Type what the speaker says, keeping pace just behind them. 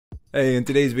Hey, in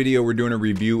today's video, we're doing a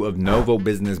review of Novo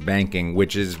Business Banking,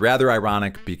 which is rather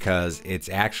ironic because it's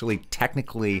actually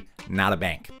technically not a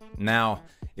bank. Now,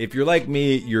 if you're like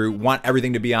me, you want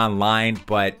everything to be online,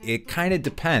 but it kind of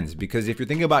depends because if you're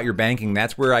thinking about your banking,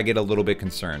 that's where I get a little bit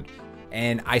concerned.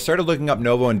 And I started looking up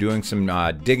Novo and doing some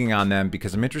digging on them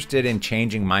because I'm interested in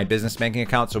changing my business banking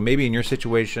account. So maybe in your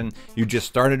situation, you just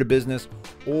started a business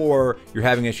or you're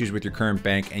having issues with your current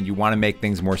bank and you want to make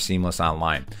things more seamless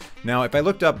online. Now, if I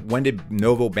looked up when did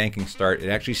Novo banking start, it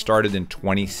actually started in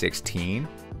 2016.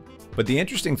 But the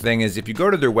interesting thing is if you go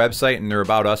to their website and their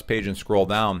About Us page and scroll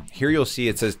down, here you'll see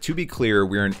it says, to be clear,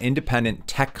 we're an independent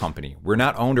tech company. We're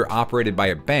not owned or operated by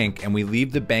a bank, and we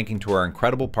leave the banking to our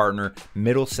incredible partner,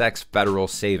 Middlesex Federal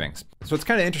Savings. So it's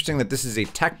kind of interesting that this is a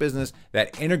tech business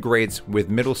that integrates with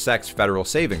Middlesex Federal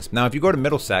Savings. Now, if you go to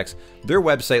Middlesex, their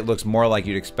website looks more like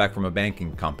you'd expect from a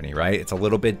banking company, right? It's a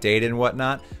little bit dated and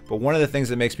whatnot. But one of the things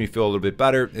that makes me feel a little bit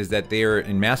better is that they are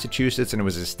in Massachusetts and it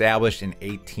was established in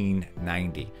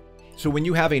 1890. So when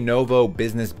you have a Novo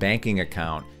business banking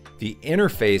account, the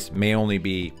interface may only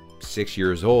be 6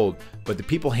 years old, but the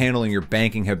people handling your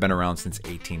banking have been around since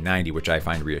 1890, which I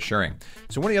find reassuring.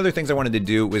 So one of the other things I wanted to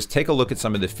do was take a look at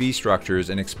some of the fee structures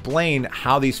and explain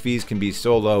how these fees can be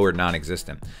so low or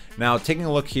non-existent. Now, taking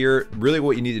a look here, really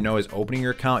what you need to know is opening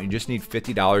your account. You just need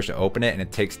 $50 to open it, and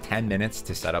it takes 10 minutes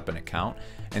to set up an account.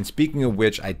 And speaking of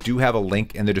which, I do have a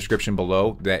link in the description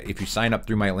below that if you sign up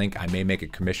through my link, I may make a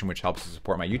commission, which helps to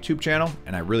support my YouTube channel,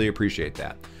 and I really appreciate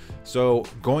that. So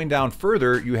going down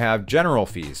further, you have general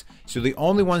fees. So the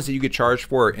only ones that you get charged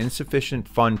for are insufficient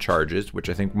fund charges, which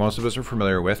I think most of us are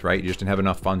familiar with, right? You just didn't have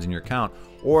enough funds in your account,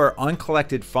 or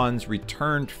uncollected funds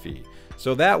returned fee.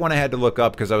 So that one I had to look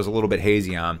up because I was a little bit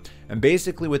hazy on. And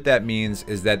basically what that means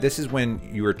is that this is when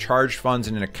you are charged funds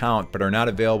in an account but are not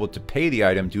available to pay the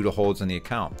item due to holds on the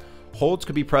account. Holds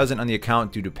could be present on the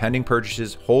account due to pending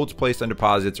purchases, holds placed on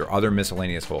deposits, or other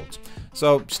miscellaneous holds.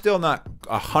 So still not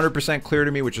 100% clear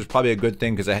to me, which is probably a good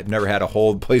thing because I have never had a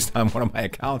hold placed on one of my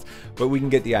accounts, but we can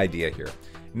get the idea here.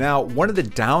 Now, one of the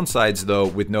downsides though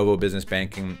with Novo Business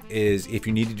Banking is if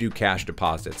you need to do cash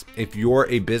deposits. If you're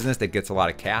a business that gets a lot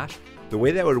of cash, the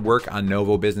way that would work on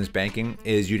Novo Business Banking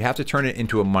is you'd have to turn it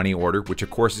into a money order, which of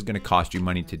course is going to cost you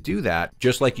money to do that,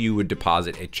 just like you would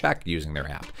deposit a check using their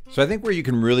app. So I think where you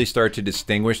can really start to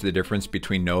distinguish the difference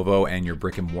between Novo and your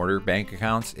brick and mortar bank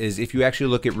accounts is if you actually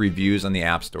look at reviews on the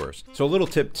app stores. So a little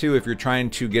tip too, if you're trying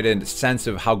to get a sense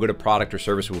of how good a product or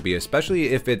service will be,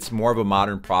 especially if it's more of a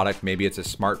modern product, maybe it's a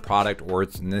smart product or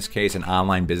it's in this case an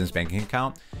online business banking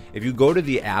account. If you go to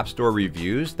the App Store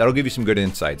reviews, that'll give you some good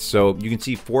insights. So you can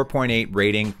see 4.8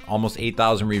 rating, almost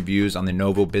 8,000 reviews on the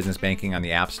Novo Business Banking on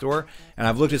the App Store. And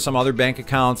I've looked at some other bank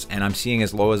accounts and I'm seeing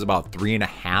as low as about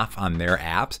 3.5 on their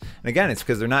apps. And again, it's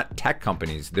because they're not tech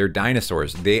companies, they're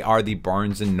dinosaurs. They are the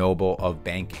Barnes and Noble of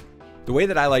banking. The way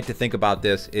that I like to think about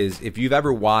this is if you've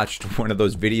ever watched one of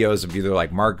those videos of either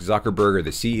like Mark Zuckerberg or the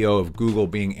CEO of Google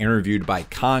being interviewed by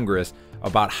Congress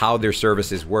about how their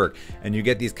services work. And you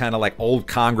get these kind of like old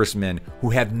congressmen who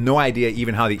have no idea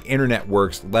even how the internet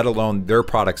works, let alone their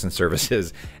products and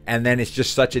services. And then it's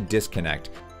just such a disconnect.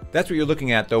 That's what you're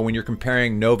looking at though when you're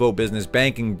comparing Novo Business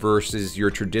Banking versus your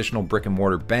traditional brick and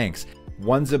mortar banks.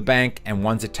 One's a bank and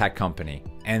one's a tech company.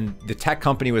 And the tech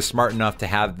company was smart enough to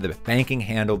have the banking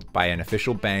handled by an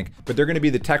official bank, but they're going to be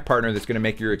the tech partner that's going to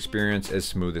make your experience as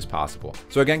smooth as possible.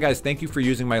 So again, guys, thank you for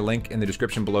using my link in the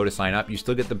description below to sign up. You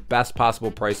still get the best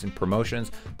possible price and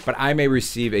promotions, but I may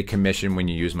receive a commission when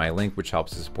you use my link, which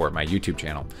helps to support my YouTube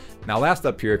channel. Now, last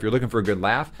up here, if you're looking for a good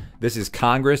laugh, this is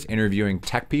Congress interviewing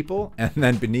tech people. And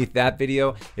then beneath that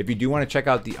video, if you do want to check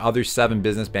out the other 7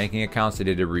 business banking accounts I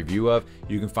did a review of,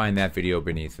 you can find that video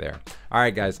beneath there. All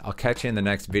right, guys, I'll catch you in the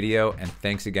next video, and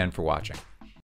thanks again for watching.